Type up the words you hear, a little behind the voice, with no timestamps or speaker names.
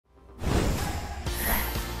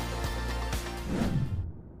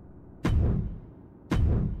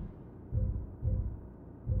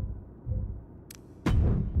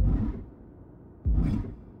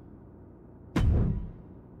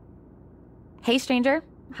Hey stranger,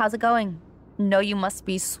 how's it going? Know you must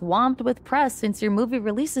be swamped with press since your movie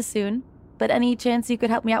releases soon, but any chance you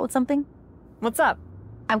could help me out with something? What's up?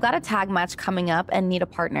 I've got a tag match coming up and need a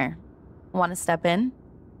partner. Want to step in?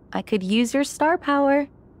 I could use your star power.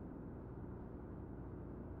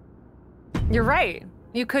 You're right.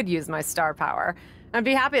 You could use my star power. I'd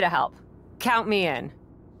be happy to help. Count me in.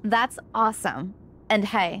 That's awesome. And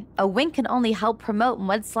hey, a wink can only help promote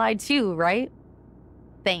Mudslide too, right?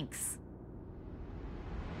 Thanks.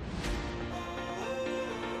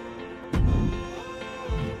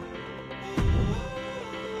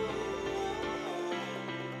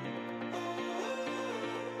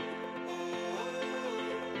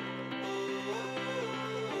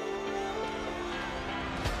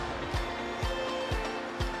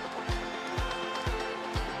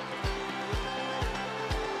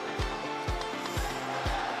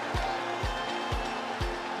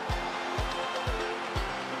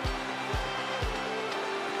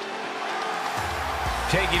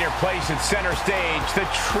 Taking your place at center stage, the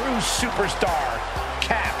true superstar,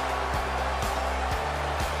 Cap.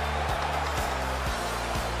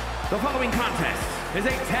 The following contest is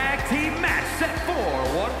a tag team match set for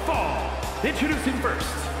one fall. Introducing first,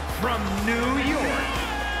 from New York,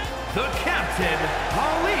 the Captain,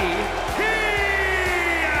 Ali.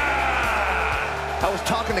 I was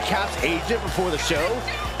talking to Cap's agent before the show,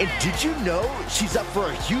 and did you know she's up for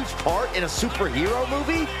a huge part in a superhero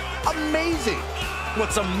movie? Amazing!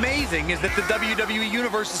 What's amazing is that the WWE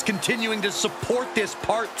Universe is continuing to support this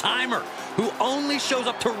part-timer who only shows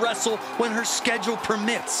up to wrestle when her schedule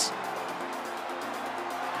permits.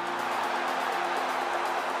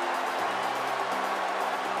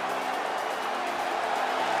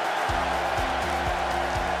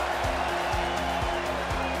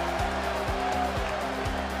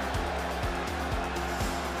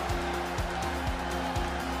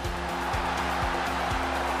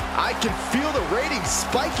 I can feel the ratings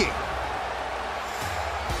spiking.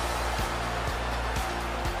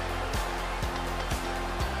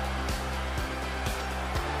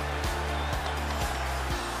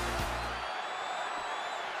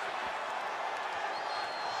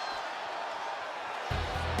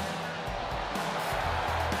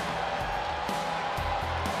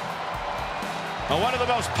 One of the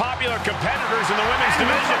most popular competitors in the women's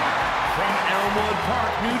division. From Elmwood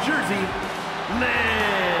Park, New Jersey,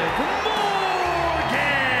 Liv Morgan!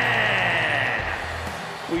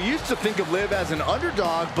 We used to think of Liv as an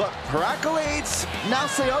underdog, but her accolades now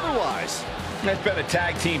say otherwise. Has been a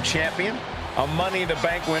tag team champion, a Money in the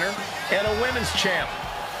Bank winner, and a women's champ.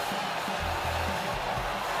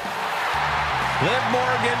 Liv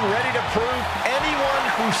Morgan ready to prove anyone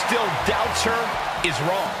who still doubts her is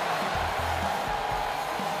wrong.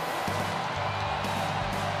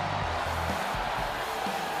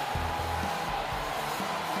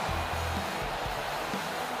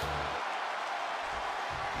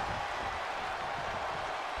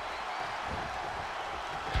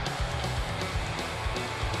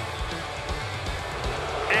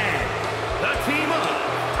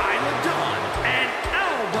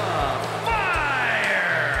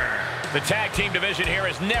 The tag team division here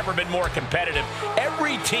has never been more competitive.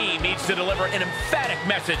 Every team needs to deliver an emphatic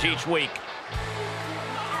message each week.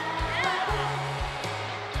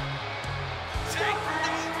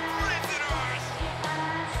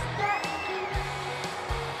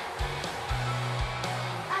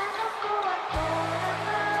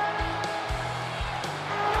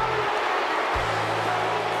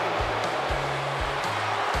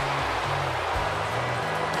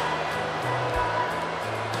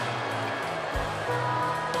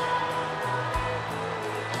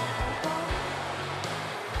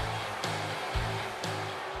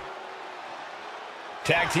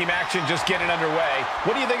 Tag team action just getting underway.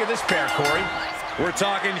 What do you think of this pair, Corey? We're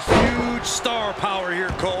talking huge star power here,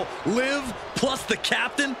 Cole. Liv plus the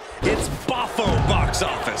captain, it's Boffo box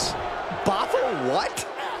office. Boffo what?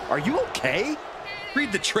 Are you okay?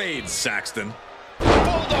 Read the trades, Saxton.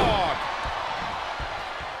 Bulldog!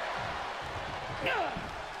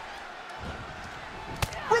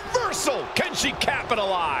 Reversal! Can she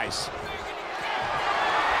capitalize?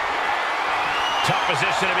 Tough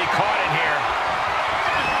position to be caught in here.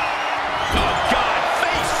 Oh, God,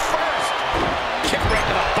 face first. Kick right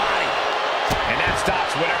to the body. And that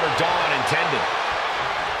stops whatever Dawn intended.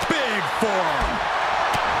 Big forearm.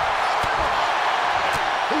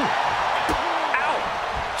 Ow!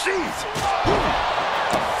 Jeez!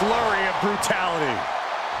 A flurry of brutality.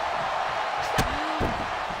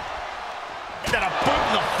 Then a boot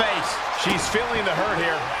in the face. She's feeling the hurt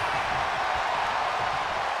here.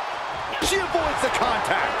 She avoids the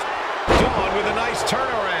contact. Dawn with a nice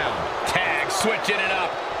turnaround. Tag switching it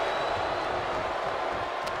up.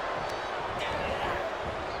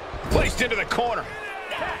 Placed into the corner.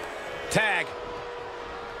 Tag.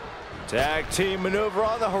 Tag team maneuver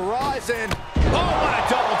on the horizon. Oh, what a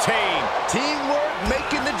double team. Teamwork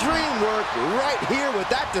making the dream work right here with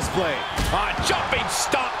that display. A jumping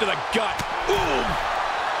stomp to the gut. Boom.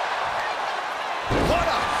 What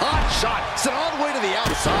a hot shot. Sent all the way to the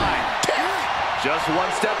outside. Just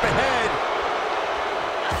one step ahead.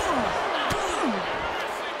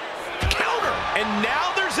 Counter. And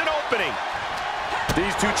now there's an opening.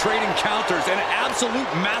 These two trading counters, an absolute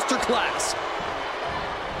masterclass.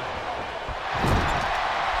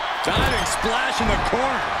 Diving splash in the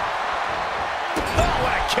corner. Oh,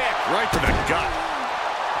 what a kick. Right to the gut.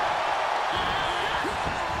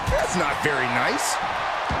 That's not very nice.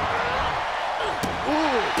 Ooh,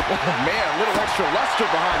 oh man, a little extra luster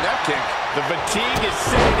behind that kick. The fatigue is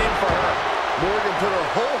setting in for her. Morgan put her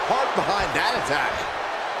whole heart behind that attack.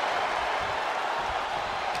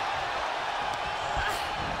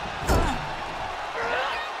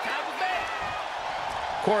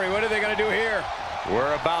 Corey, what are they going to do here?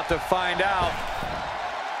 We're about to find out.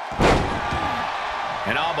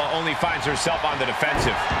 And Alba only finds herself on the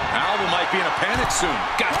defensive. Alba might be in a panic soon.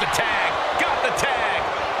 Got the tag. Got the tag.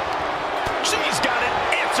 She's got an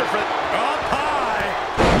answer for... Up high.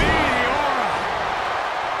 Meteora.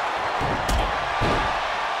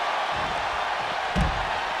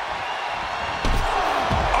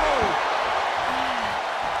 Oh.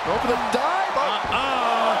 Go for the dive.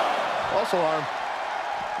 Also arm.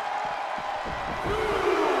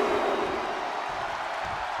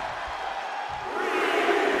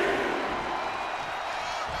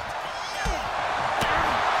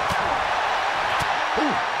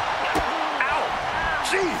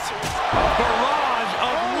 Barrage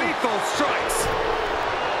of lethal strikes.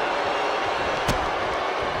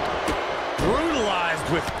 Brutalized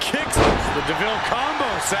with kicks. The DeVille combo,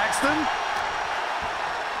 Saxton.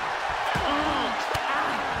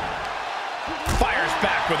 Fires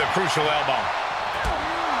back with a crucial elbow.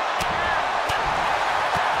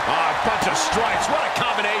 A bunch of strikes. What a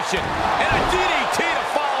combination. And a DDT to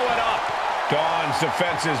follow it up. Dawn's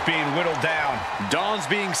defense is being whittled down. Dawn's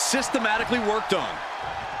being systematically worked on.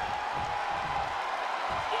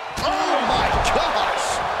 Oh my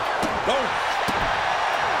gosh! Oh.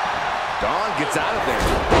 Dawn gets out of there.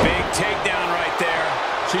 Big takedown right there.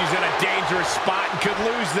 She's in a dangerous spot and could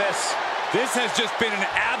lose this. This has just been an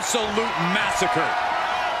absolute massacre.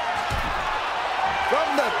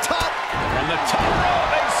 From the top. From the top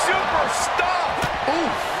rope, a super stomp.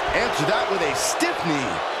 Oof. Answer that with a stiff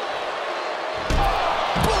knee.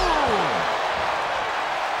 Boom!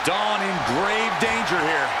 Dawn in grave danger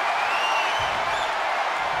here.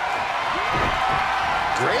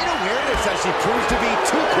 Great awareness as she proves to be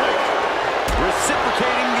too quick.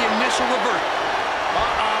 Reciprocating the initial revert.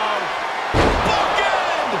 Uh-oh.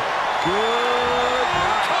 Bookend! Good.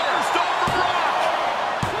 Coverstone from Rock.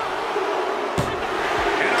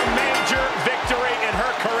 And a major victory in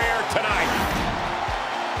her career tonight.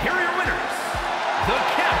 Here are your winners, the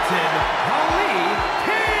Captain, Ali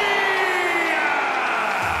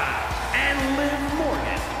and Liv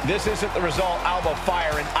Morgan. This isn't the result Alba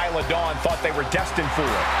Fire and Isla Dawn thought they were destined for.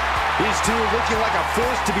 These two are looking like a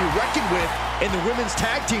force to be reckoned with in the women's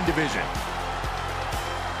tag team division.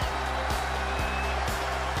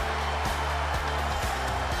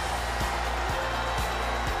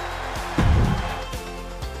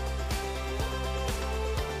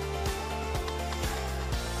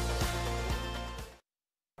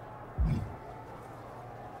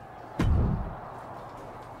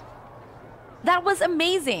 That was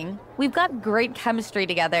amazing. We've got great chemistry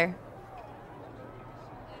together.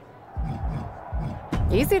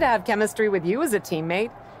 Easy to have chemistry with you as a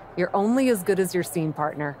teammate. You're only as good as your scene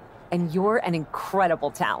partner, and you're an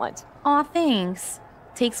incredible talent. Aw, thanks.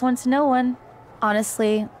 Takes one to know one.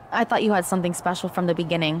 Honestly, I thought you had something special from the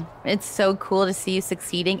beginning. It's so cool to see you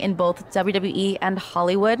succeeding in both WWE and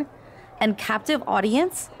Hollywood. And Captive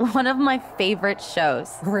Audience, one of my favorite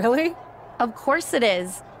shows. Really? Of course it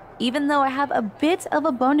is. Even though I have a bit of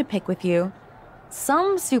a bone to pick with you,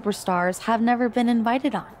 some superstars have never been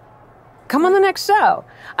invited on. Come on the next show.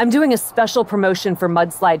 I'm doing a special promotion for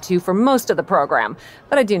Mudslide 2 for most of the program,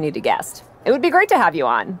 but I do need a guest. It would be great to have you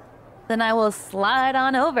on. Then I will slide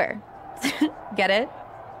on over. Get it?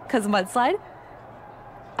 'Cause Mudslide?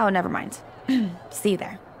 Oh, never mind. See you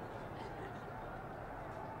there.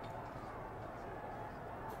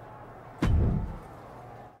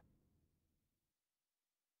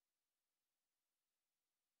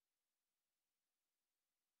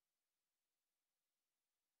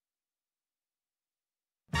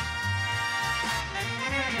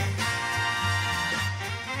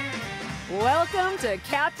 Welcome to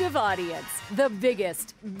Captive Audience, the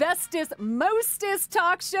biggest, bestest, mostest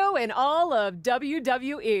talk show in all of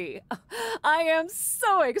WWE. I am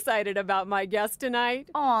so excited about my guest tonight.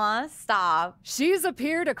 Aw, stop. She's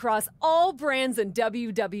appeared across all brands in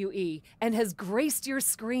WWE and has graced your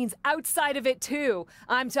screens outside of it too.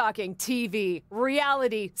 I'm talking TV,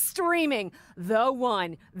 reality, streaming, the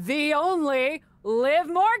one, the only, Liv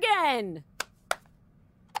Morgan.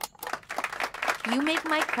 You make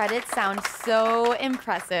my credits sound so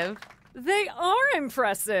impressive. They are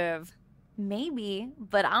impressive. Maybe,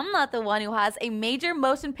 but I'm not the one who has a major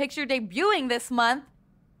motion picture debuting this month.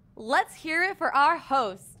 Let's hear it for our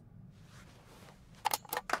host.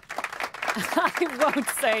 I won't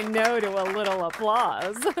say no to a little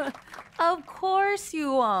applause. Of course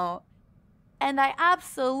you won't. And I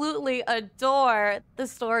absolutely adore the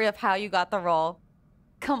story of how you got the role.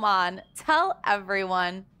 Come on, tell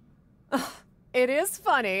everyone. It is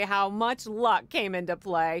funny how much luck came into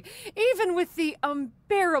play, even with the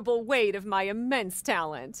unbearable weight of my immense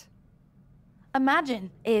talent.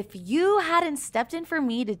 Imagine if you hadn't stepped in for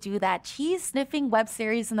me to do that cheese-sniffing web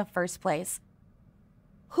series in the first place.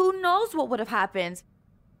 Who knows what would have happened?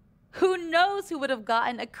 Who knows who would have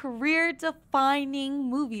gotten a career-defining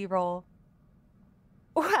movie role?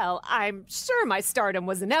 Well, I'm sure my stardom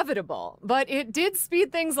was inevitable, but it did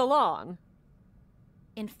speed things along.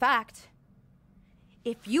 In fact,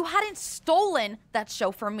 if you hadn't stolen that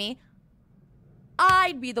show from me,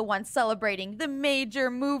 I'd be the one celebrating the major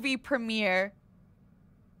movie premiere.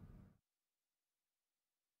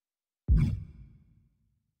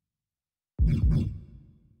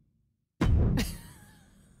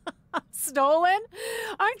 Stolen?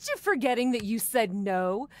 Aren't you forgetting that you said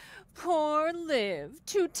no? Poor Liv,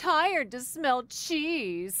 too tired to smell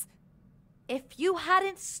cheese. If you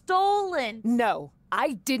hadn't stolen... No,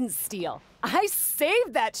 I didn't steal. I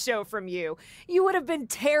saved that show from you. You would have been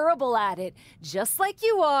terrible at it, just like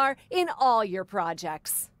you are in all your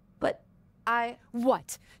projects. But I...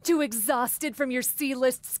 What? Too exhausted from your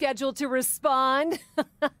C-list schedule to respond?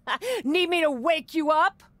 Need me to wake you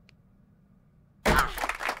up?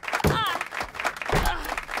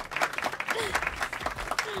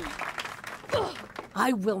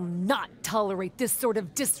 I will not tolerate this sort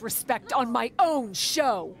of disrespect on my own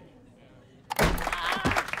show.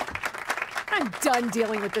 I'm done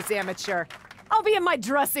dealing with this amateur. I'll be in my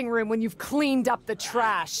dressing room when you've cleaned up the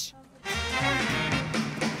trash.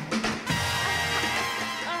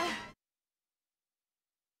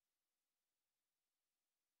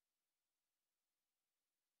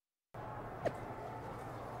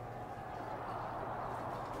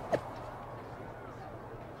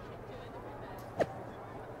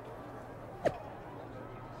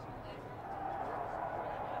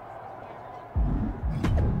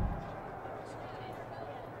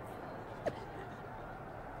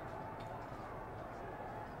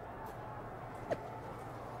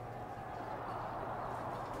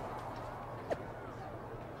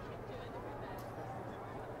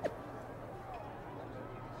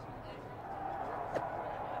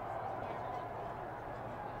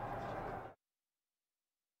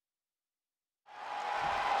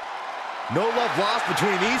 No love lost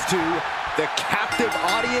between these two. The captive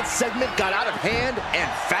audience segment got out of hand and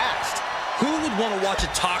fast. Who would want to watch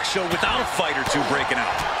a talk show without a fight or two breaking out?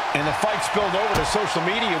 And the fight spilled over to social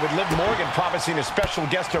media with Liv Morgan promising a special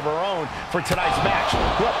guest of her own for tonight's match.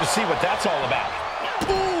 We'll have to see what that's all about.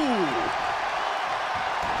 Ooh!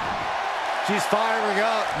 She's firing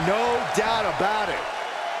up, no doubt about it.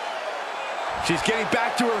 She's getting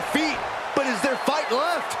back to her feet, but is there fight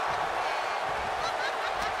left?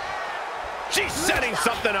 She's setting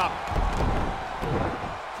something up.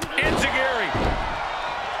 Enziguri.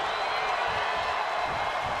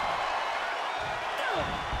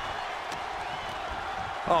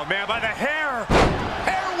 Oh, man, by the hair.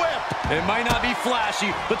 Hair whip. It might not be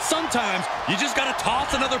flashy, but sometimes you just got to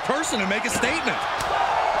toss another person and make a statement.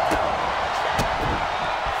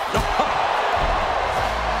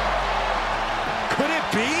 Could it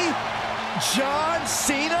be? John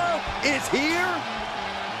Cena is here?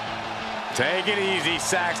 Take it easy,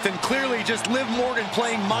 Saxton. Clearly just Liv Morgan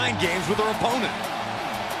playing mind games with her opponent.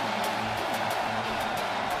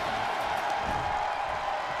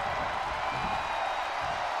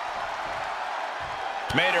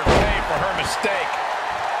 Made her pay for her mistake.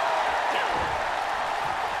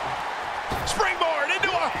 Springboard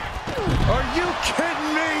into a... Are you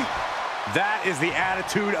kidding me? That is the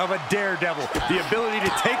attitude of a daredevil. The ability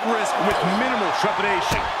to take risk with minimal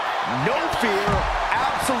trepidation. No fear,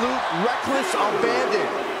 absolute reckless abandon.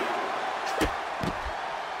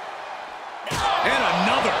 And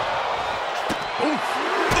another. Oof.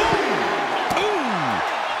 Boom.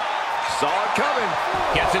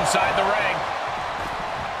 gets inside the ring.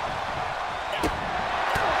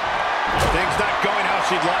 Things not going how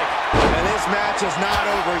she'd like. And this match is not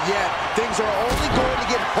over yet. Things are only going to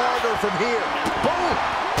get harder from here. Boom!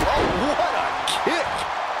 Oh, what a kick!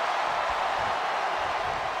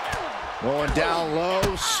 Going down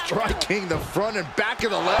low, striking the front and back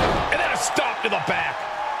of the leg. And then a stop to the back.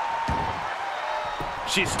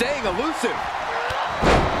 She's staying elusive.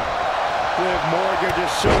 Liv Morgan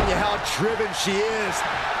just showing you how driven she is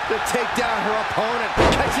to take down her opponent.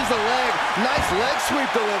 Catches the leg. Nice leg sweep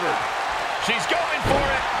delivered. She's going for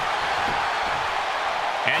it.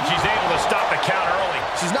 And she's able to stop the count early.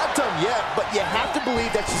 She's not done yet, but you have to believe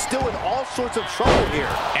that she's still in all sorts of trouble here.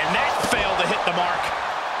 And that failed to hit the mark.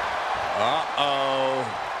 Uh-oh.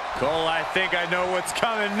 Cole, I think I know what's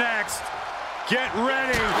coming next. Get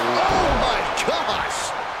ready. Oh, my gosh.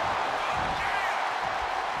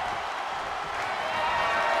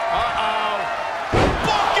 Uh-oh.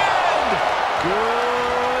 Bookend!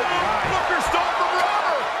 Good. Booker stole from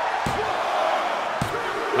Robert.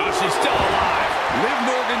 Oh, she's still alive. Liv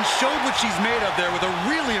Morgan showed what she's made of there with a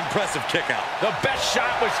really impressive kick out. The best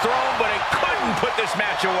shot was thrown, but it couldn't put this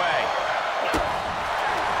match away.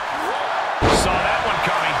 Saw that one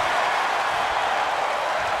coming.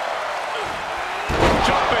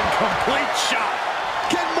 Jumping complete shot.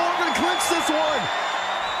 Can Morgan clinch this one?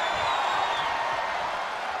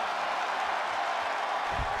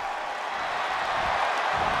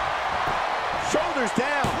 Shoulders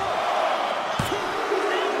down.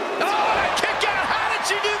 Oh, kick out. How did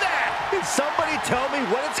she do that? Can somebody tell me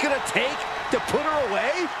what it's going to take to put her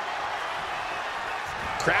away?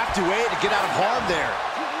 Crafty way to get out of harm there.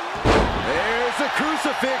 There's the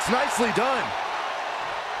crucifix. Nicely done.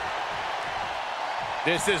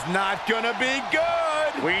 This is not gonna be good.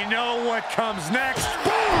 We know what comes next.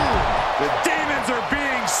 Boom! The demons are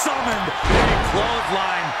being summoned. Big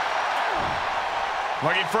clothesline.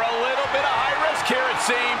 Looking for a little bit of high risk here, it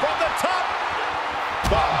seems. From the top.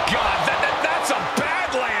 Oh, God, that's a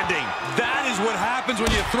bad landing. That is what happens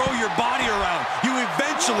when you throw your body around. You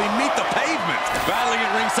eventually meet the pavement. Battling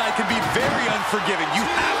at ringside can be very unforgiving. You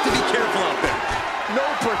have to be careful out there. No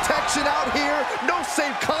protection out here. No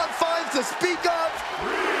safe confines to speak of.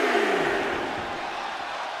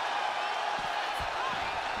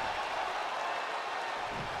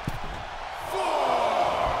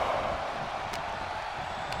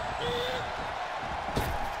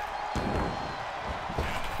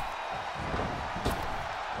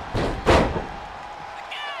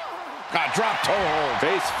 Drop toe hold.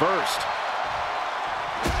 Face first.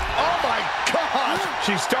 Oh, my gosh.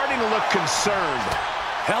 She's starting to look concerned.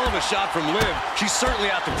 Hell of a shot from Liv. She's certainly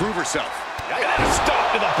out to prove herself. And a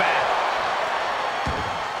stop to the back.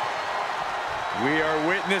 We are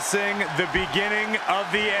witnessing the beginning of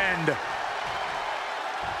the end.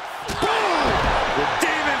 The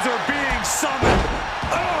demons are being summoned.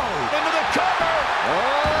 Oh! Into the cover.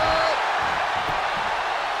 Oh.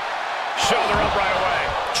 Shoulder up right away.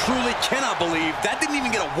 Truly cannot believe that didn't even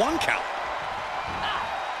get a 1 count.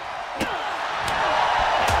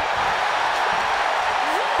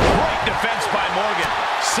 Great defense by Morgan.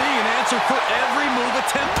 Seeing an answer for every move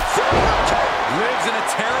attempt. Liv's in a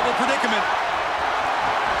terrible predicament.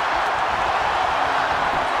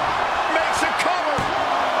 Makes a cover.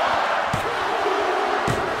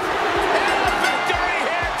 And a victory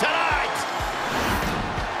here tonight.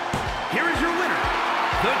 Here is your winner,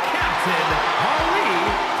 the Captain, Holly.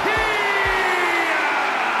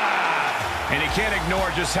 And you can't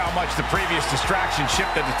ignore just how much the previous distraction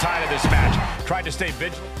shifted the tide of this match. Tried to stay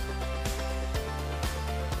vigilant.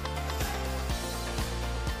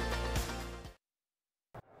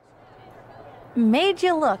 Made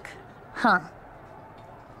you look, huh?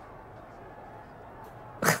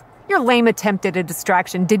 Your lame attempt at a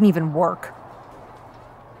distraction didn't even work.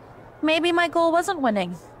 Maybe my goal wasn't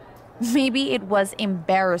winning. Maybe it was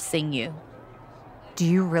embarrassing you. Do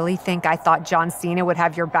you really think I thought John Cena would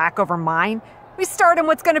have your back over mine? We starred in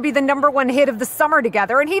what's going to be the #1 hit of the summer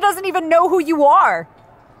together, and he doesn't even know who you are.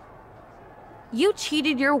 You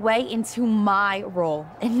cheated your way into my role,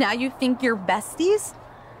 and now you think you're besties?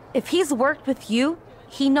 If he's worked with you,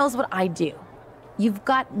 he knows what I do. You've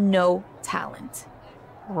got no talent.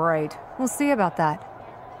 Right. We'll see about that.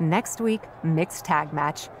 Next week, mixed tag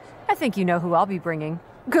match. I think you know who I'll be bringing.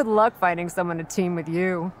 Good luck finding someone to team with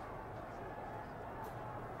you.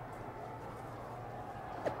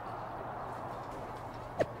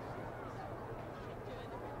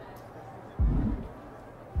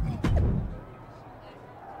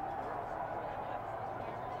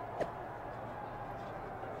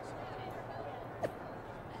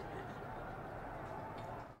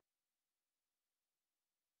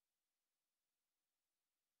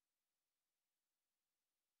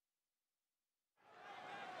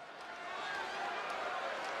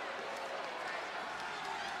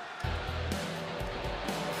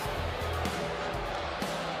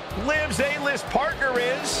 Liv's A-list partner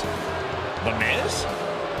is The Miz.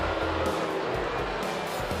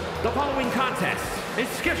 The following contest is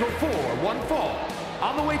scheduled for one fall.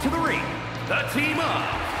 On the way to the ring, the team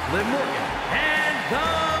of Liv Morgan and The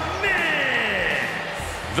Miz.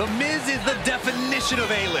 The Miz is the definition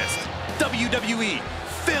of A-list. WWE,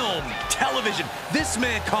 film, television. This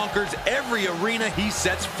man conquers every arena he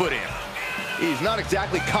sets foot in. He's not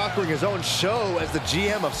exactly conquering his own show as the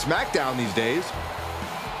GM of SmackDown these days.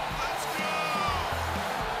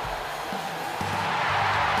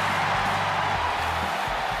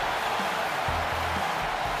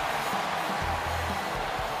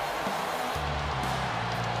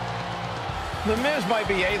 The Miz might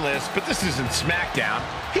be A-list, but this isn't SmackDown.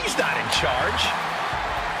 He's not in charge.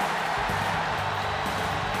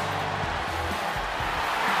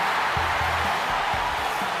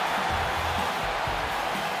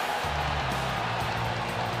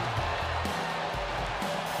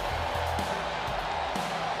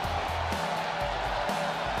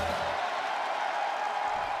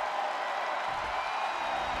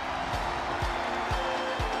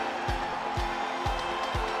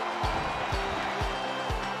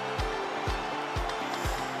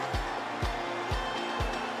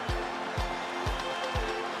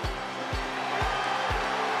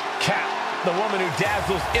 The woman who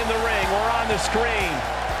dazzles in the ring or on the screen.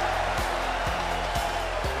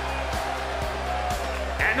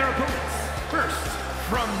 And their opponents, first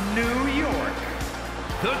from New York,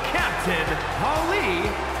 the Captain, Ali.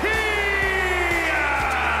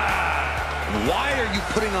 Why are you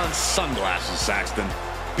putting on sunglasses, Saxton?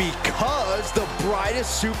 Because the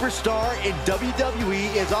brightest superstar in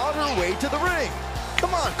WWE is on her way to the ring.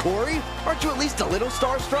 Come on, Corey. Aren't you at least a little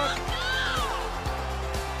starstruck?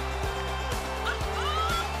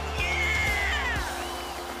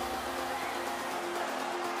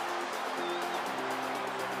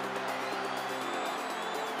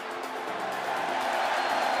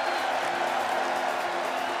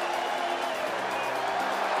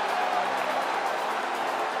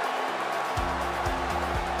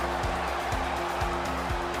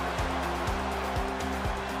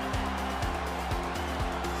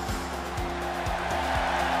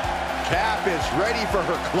 Cap is ready for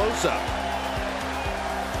her close-up.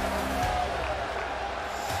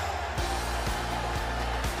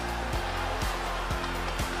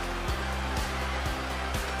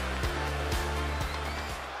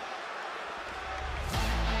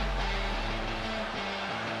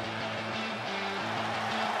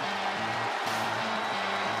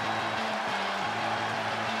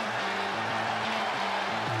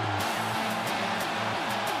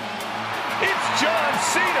 It's John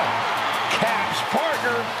Cena. Cap's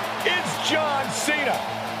partner is John Cena.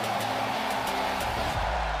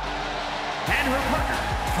 And her partner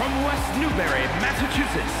from West Newbury,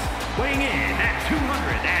 Massachusetts, weighing in at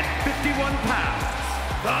 251 pounds,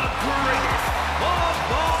 the greatest of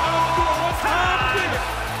all time,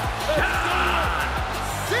 John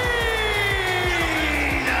Cena!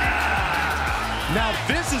 Now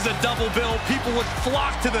this is a double bill people would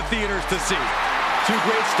flock to the theaters to see. Two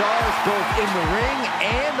great stars both in the ring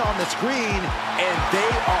and on the screen, and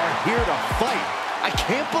they are here to fight. I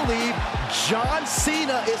can't believe John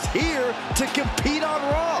Cena is here to compete on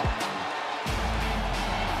Raw.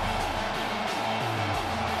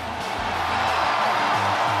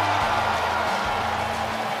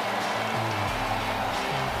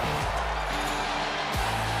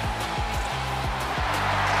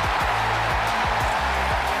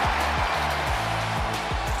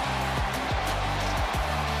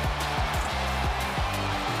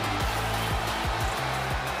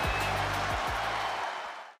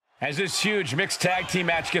 As this huge mixed tag team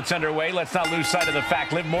match gets underway, let's not lose sight of the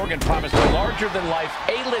fact Liv Morgan promised a larger-than-life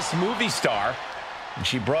A-list movie star, and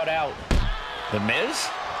she brought out The Miz?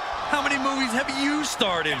 How many movies have you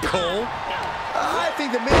starred in, Cole? I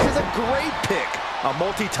think The Miz is a great pick. A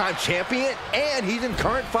multi-time champion, and he's in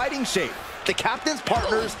current fighting shape. The captain's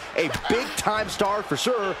partner's a big-time star for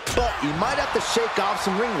sure, but he might have to shake off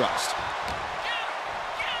some ring rust.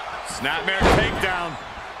 Snapmare takedown.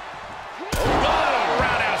 Oh,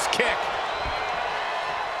 roundhouse kick.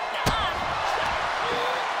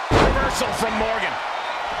 Reversal from Morgan.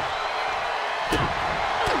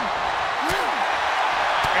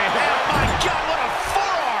 And oh my God, what a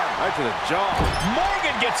forearm! Right to the jaw.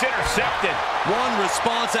 Morgan gets intercepted. One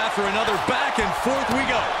response after another, back and forth we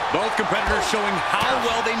go. Both competitors showing how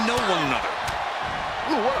well they know one another.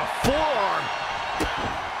 Ooh, what a forearm.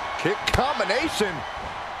 Kick combination.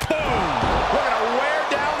 Boom! We're gonna wear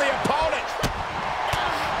down the opponent.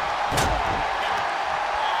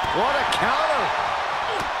 What a counter.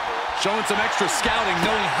 Showing some extra scouting,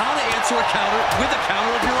 knowing how to answer a counter with a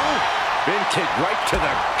counter of your own. Big kick right to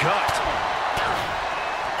the gut.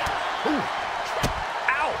 Ooh.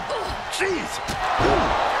 Ow! Jeez!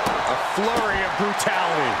 A flurry of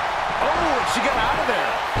brutality. Oh, and she got out of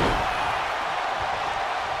there.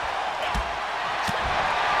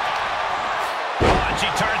 Oh, and she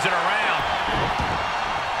turns it around.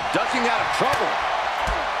 Ducking out of trouble.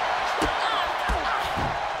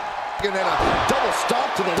 And then a double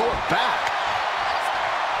stomp to the lower back.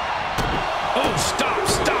 Oh, stop,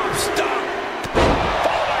 stop, stop.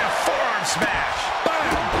 Followed by a forearm smash.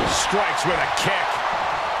 Bam! Strikes with a kick.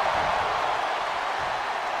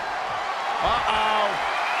 Uh-oh.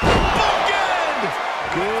 Bookend!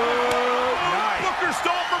 Good night. Booker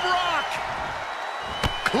stole from Rock.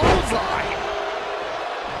 Clothesline.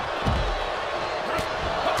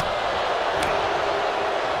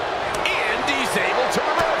 And he's able to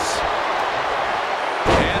reverse.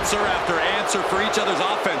 Answer after answer for each other's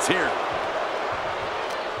offense here.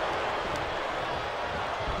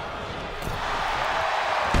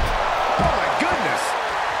 Oh, my goodness.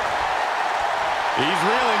 He's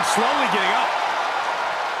reeling, slowly getting up.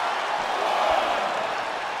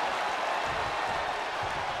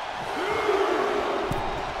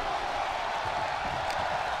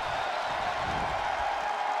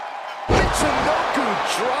 Michinoku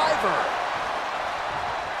driver.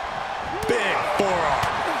 Big forearm.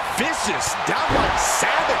 Vicious, downright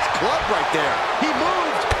savage club right there. He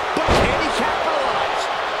moved, but can he capitalize?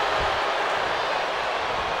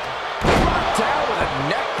 Brought down with a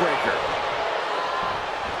neck breaker.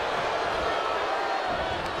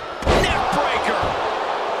 Neck breaker.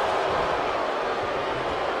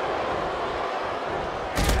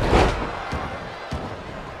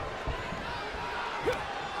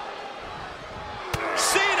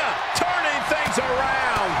 Cena turning things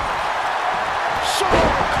around.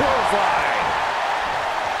 Sharp clothesline.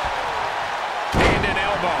 And an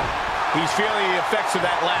elbow. He's feeling the effects of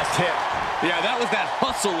that last hit. Yeah, that was that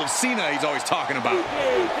hustle of Cena he's always talking about. And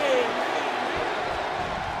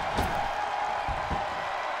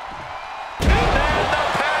then the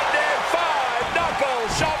patented five-knuckle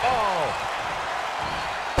shuffle.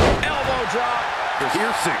 Elbow drop.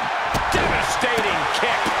 Piercing. Devastating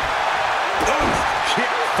kick. Ooh,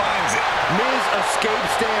 kick finds it. Miz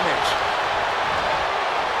escapes damage.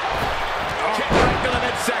 Kick right to the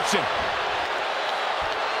midsection.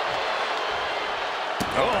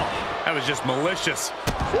 Oh, that was just malicious.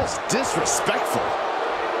 Just disrespectful.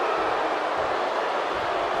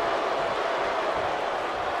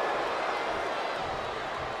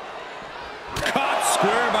 Caught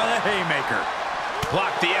square by the haymaker.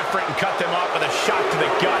 Blocked the effort and cut them off with a shot to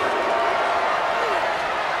the gut.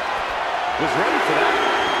 Was ready for that.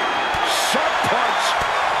 Sharp punch.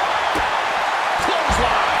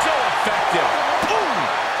 Clothesline, so effective. Ooh.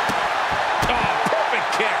 Oh, perfect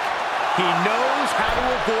kick. He knows how to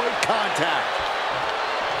avoid contact.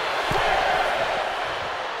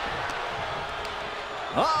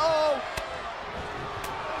 Uh-oh.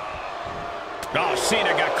 Oh,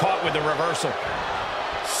 Cena got caught with the reversal.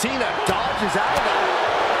 Cena dodges out of that.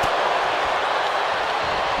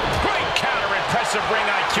 Great counter, impressive ring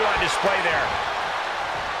IQ on display there.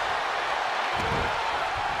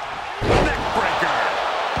 Neckbreaker.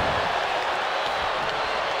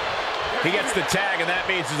 He gets the tag, and that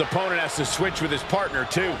means his opponent has to switch with his partner,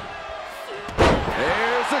 too.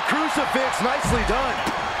 There's the crucifix. Nicely done.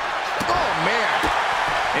 Oh, man.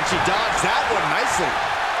 And she dodged that one nicely.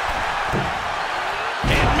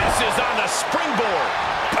 And misses on the springboard.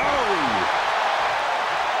 Oh.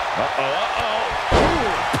 Uh-oh, uh-oh. Ooh,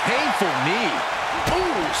 painful knee.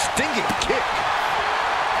 Ooh, stinging kick.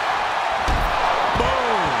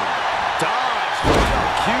 Boom. Dodge. Right on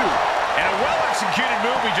cue. And a well-executed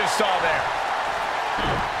move we just saw there.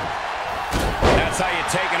 That's how you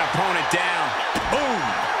take an opponent down. Boom.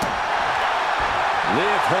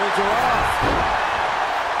 Liv holds her off.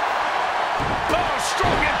 Oh,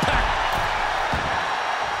 strong impact.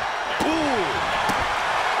 Ooh.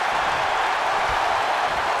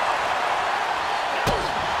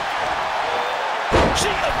 She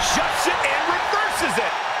adjusts it and reverses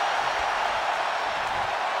it.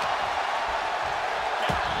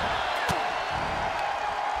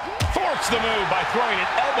 Forks the move by throwing an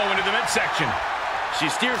elbow into the midsection. She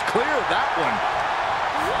steers clear of that one.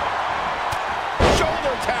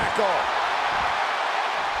 Shoulder tackle.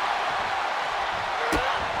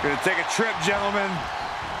 Gonna take a trip, gentlemen.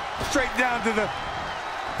 Straight down to the...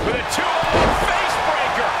 With a 2-0 face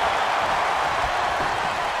breaker.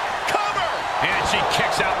 Cover! And she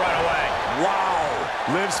kicks out right away.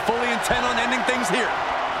 Wow. Liv's fully intent on ending things here.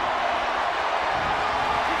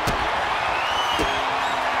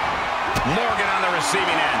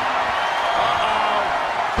 receiving end.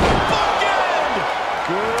 Bookend!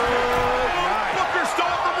 Good night. Booker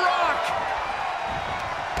stole from Rock.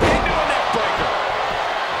 Into a neck breaker.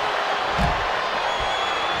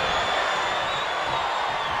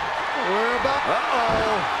 We're about...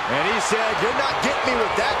 Uh-oh. And he said, you're not getting me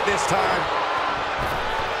with that this time.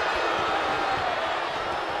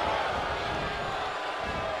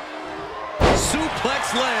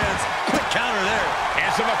 Suplex lands. Quick counter there.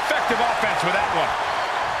 And some effective offense with that one.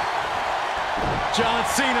 John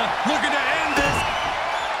Cena looking to end this.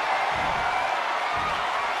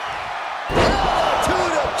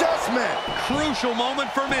 Attitude adjustment. Crucial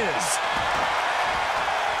moment for Miz.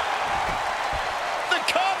 The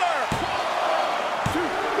cover.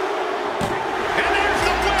 And there's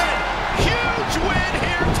the win. Huge win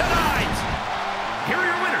here tonight. Here are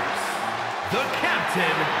your winners, the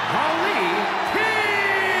Captain, Ali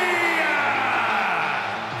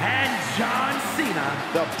and John Cena.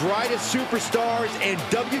 The brightest superstars in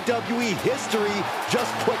WWE history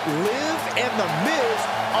just put Liv and The Miz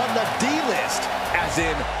on the D-list, as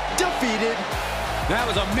in defeated. That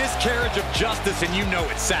was a miscarriage of justice, and you know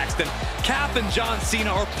it, Saxton. Cap and John Cena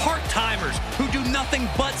are part-timers who do nothing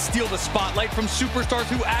but steal the spotlight from superstars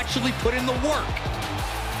who actually put in the work.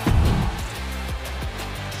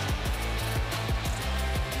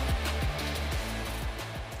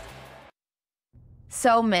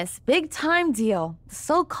 So, Miss, big time deal. The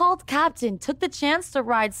so-called captain took the chance to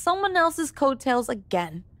ride someone else's coattails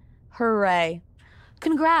again. Hooray.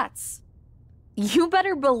 Congrats. You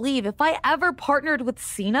better believe if I ever partnered with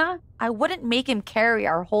Cena, I wouldn't make him carry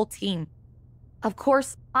our whole team. Of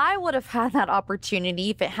course, I would have had that opportunity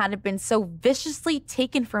if it hadn't been so viciously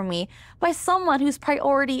taken from me by someone whose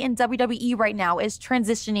priority in WWE right now is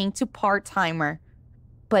transitioning to part-timer.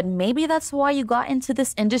 But maybe that's why you got into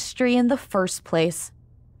this industry in the first place.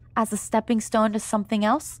 As a stepping stone to something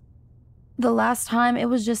else? The last time it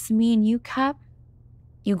was just me and you, Cap,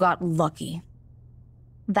 you got lucky.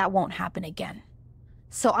 That won't happen again.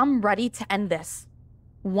 So I'm ready to end this.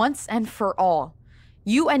 Once and for all.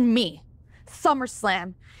 You and me.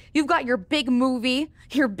 SummerSlam. You've got your big movie,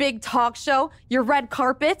 your big talk show, your red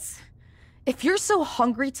carpets. If you're so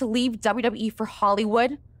hungry to leave WWE for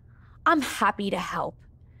Hollywood, I'm happy to help.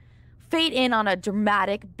 Fade in on a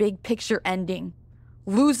dramatic big picture ending.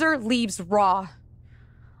 Loser leaves Raw.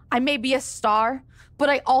 I may be a star, but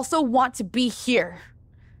I also want to be here.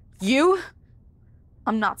 You?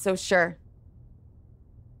 I'm not so sure.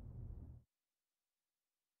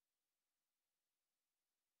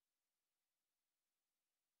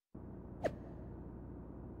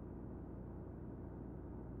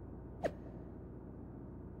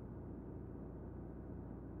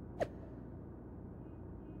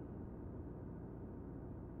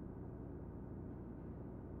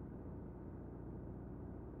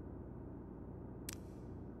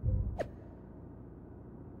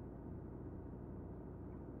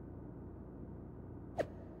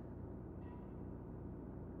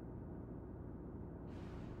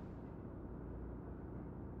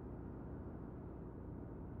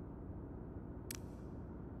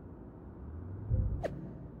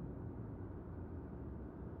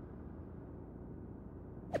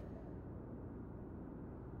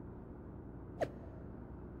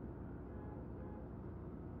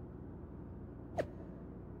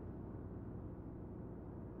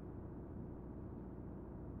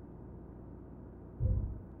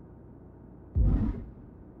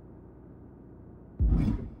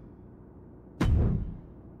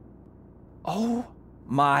 Oh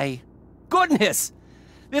my goodness!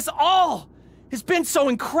 This all has been so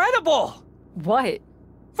incredible! What?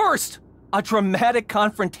 First, a dramatic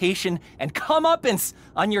confrontation and comeuppance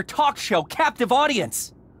on your talk show captive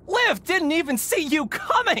audience. Liv didn't even see you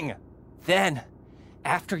coming! Then,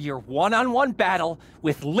 after your one-on-one battle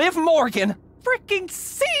with Liv Morgan, freaking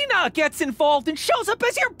Cena gets involved and shows up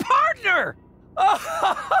as your partner!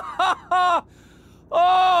 Oh,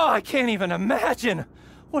 I can't even imagine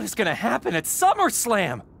what is gonna happen at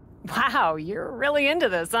SummerSlam. Wow, you're really into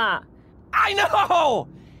this, huh? I know!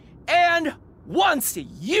 And once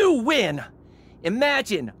you win,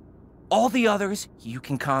 imagine all the others you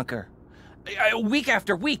can conquer. Week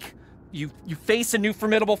after week, you face a new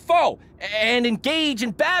formidable foe and engage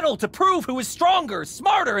in battle to prove who is stronger,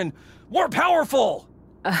 smarter, and more powerful.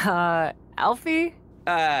 Alfie?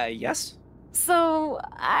 Yes? So,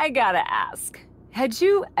 I gotta ask, had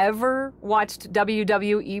you ever watched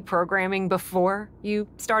WWE programming before you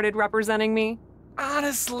started representing me?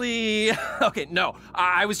 Honestly, okay, no.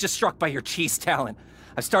 I was just struck by your cheese talent.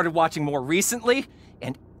 I've started watching more recently,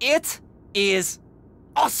 and it is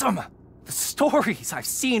awesome. The stories I've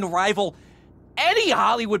seen rival any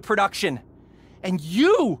Hollywood production. And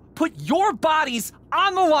you put your bodies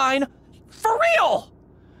on the line for real!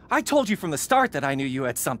 I told you from the start that I knew you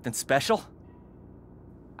had something special.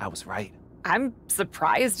 I was right. I'm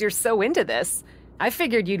surprised you're so into this. I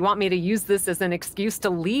figured you'd want me to use this as an excuse to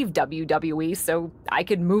leave WWE so I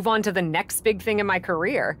could move on to the next big thing in my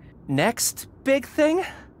career. Next big thing?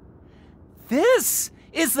 This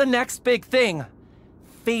is the next big thing.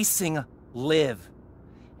 Facing Liv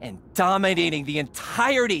and dominating the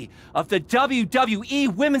entirety of the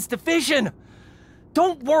WWE Women's Division.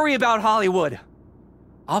 Don't worry about Hollywood.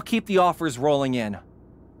 I'll keep the offers rolling in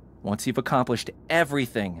once you've accomplished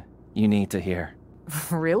everything you need to hear.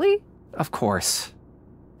 Really? Of course.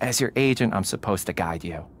 As your agent, I'm supposed to guide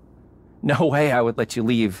you. No way I would let you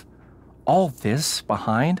leave all this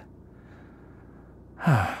behind.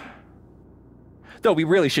 Though we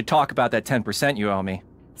really should talk about that 10% you owe me.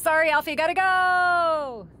 Sorry, Alfie, gotta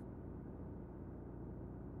go!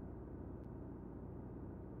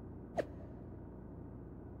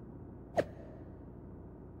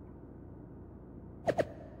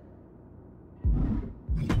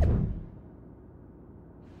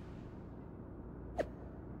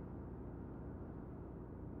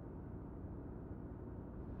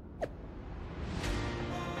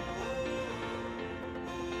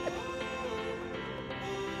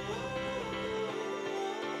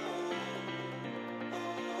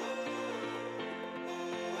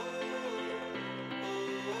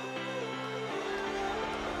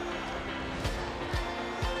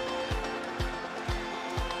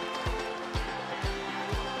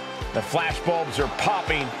 The flashbulbs are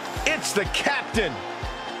popping. It's the captain.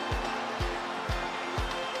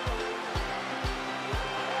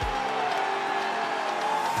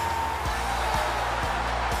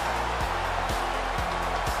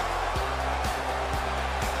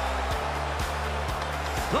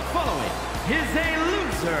 The following is a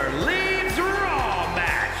loser leaves Raw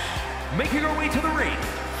match. Making her way to the ring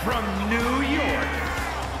from New York,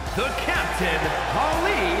 the Captain,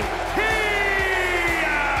 Ali.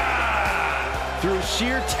 Through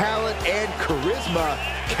sheer talent and charisma,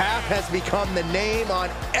 Cap has become the name on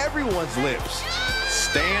everyone's lips.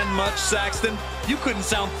 Stand much, Saxton? You couldn't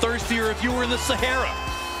sound thirstier if you were in the Sahara.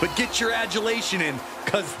 But get your adulation in,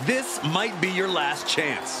 because this might be your last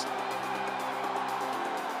chance.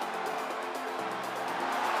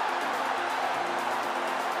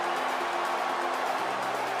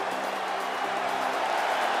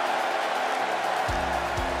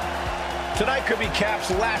 Tonight could be Cap's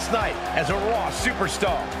last night as a Raw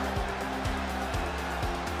superstar.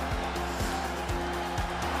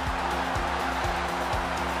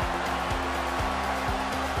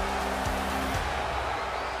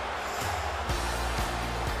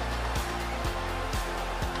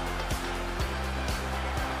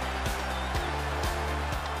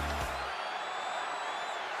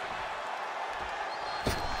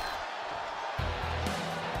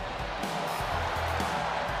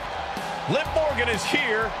 Liv Morgan is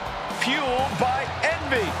here, fueled by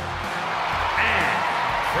envy. And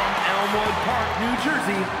from Elmwood Park, New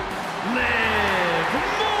Jersey, Liv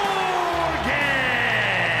Morgan!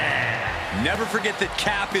 Never forget that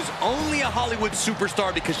Cap is only a Hollywood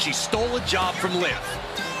superstar because she stole a job from Liv.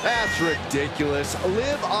 That's ridiculous.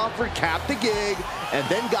 Liv offered Cap the gig and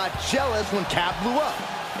then got jealous when Cap blew up.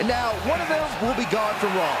 And now one of them will be gone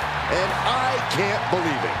from Raw. And I can't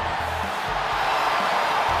believe it.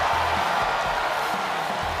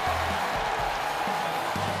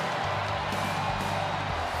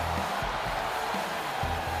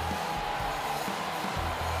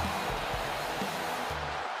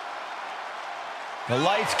 The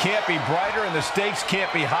lights can't be brighter and the stakes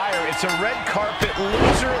can't be higher. It's a red carpet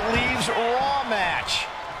loser leaves Raw match.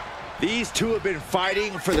 These two have been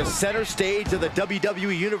fighting for the center stage of the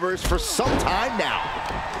WWE Universe for some time now.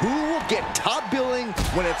 Who will get top billing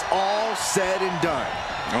when it's all said and done?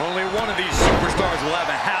 Only one of these superstars will have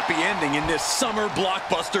a happy ending in this summer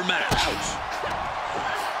blockbuster match.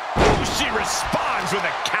 Ooh, she responds with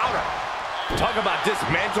a counter. Talk about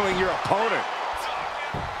dismantling your opponent.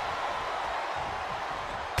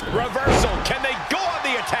 Reversal. Can they go on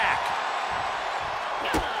the attack?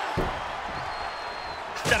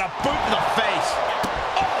 And a boot in the face.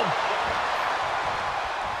 Oh.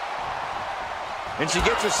 And she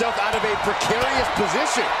gets herself out of a precarious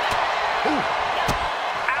position. Ooh.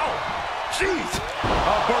 Ow. Jeez.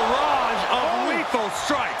 A barrage of lethal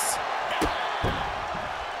strikes.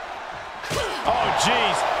 Oh,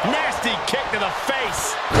 geez. Nasty kick to the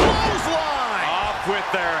face. Clothesline. Off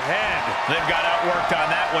with their head. They've got outworked on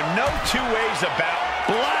that one. No two ways about.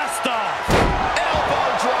 Blast off. Elbow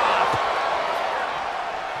drop.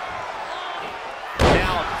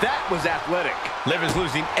 was athletic. Liv is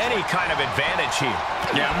losing any kind of advantage here.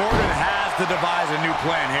 Yeah, Morgan has to devise a new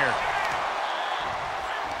plan here.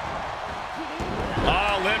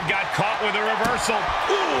 Oh, Liv got caught with a reversal.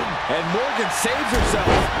 Boom! And Morgan saves herself.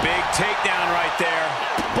 Big takedown right there.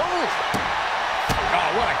 Boom! Oh,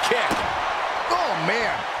 what a kick. Oh,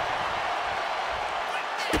 man.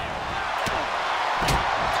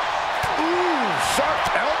 Ooh, sharp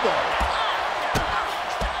elbow.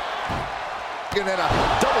 And then a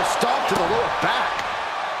double stomp to the lower back.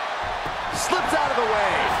 Slips out of the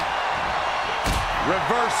way.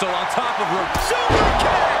 Reversal on top of her. Super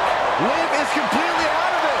kick! Liv is completely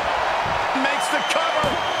out of it. Makes the cover.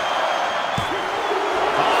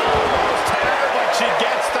 Almost hit her, but she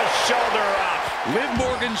gets the shoulder up. Liv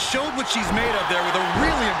Morgan showed what she's made of there with a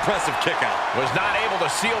really impressive kick out. Was not able to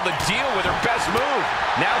seal the deal with her best move.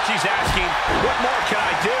 Now she's asking, what more can I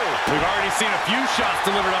do? We've already seen a few shots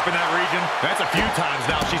delivered up in that region. That's a few times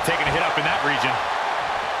now she's taken a hit up in that region.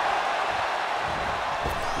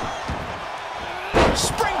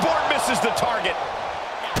 Springboard misses the target.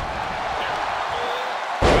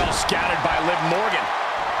 Well scouted by Liv Morgan.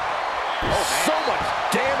 Oh, so much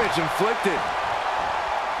damage inflicted.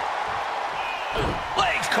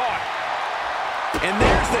 Legs caught. And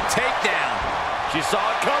there's the takedown. She saw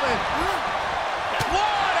it coming.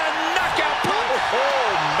 What a knockout punch.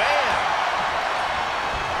 Oh, man.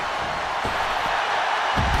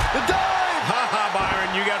 The dive. Ha-ha,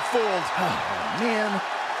 Byron, you got fooled. Oh, man.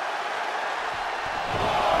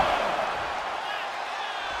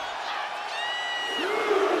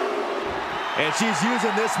 And she's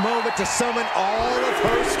using this moment to summon all of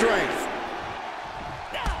her strength.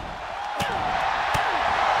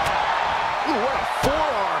 Ooh, what a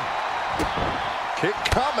forearm. Kick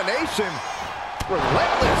combination.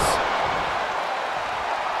 Relentless.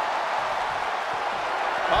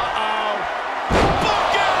 Uh-oh.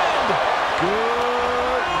 Bookend!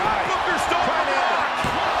 Good night. Booker stole the rock.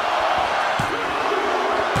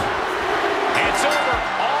 It's over.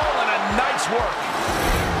 All in a night's work.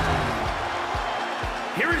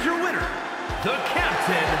 Here is your winner, the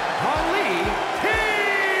Captain, Ali.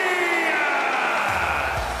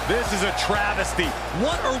 This is a travesty.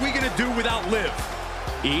 What are we going to do without Liv?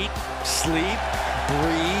 Eat, sleep,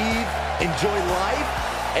 breathe, enjoy life,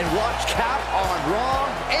 and watch Cap on Raw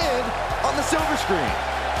and on the silver screen.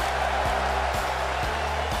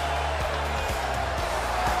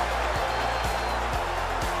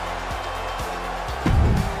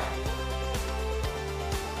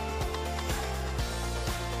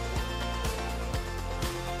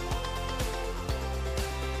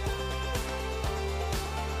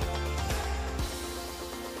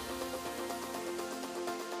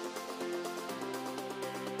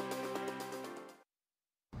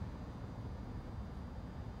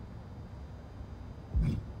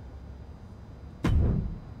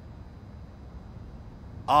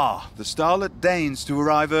 Ah, the starlet deigns to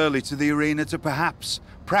arrive early to the arena to perhaps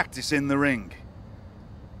practice in the ring.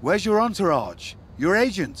 Where's your entourage? Your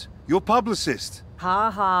agent? Your publicist? Ha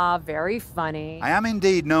ha, very funny. I am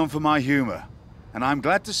indeed known for my humor, and I'm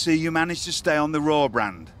glad to see you managed to stay on the Raw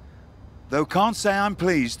brand. Though can't say I'm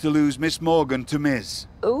pleased to lose Miss Morgan to Miz.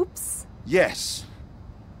 Oops. Yes.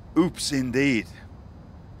 Oops indeed.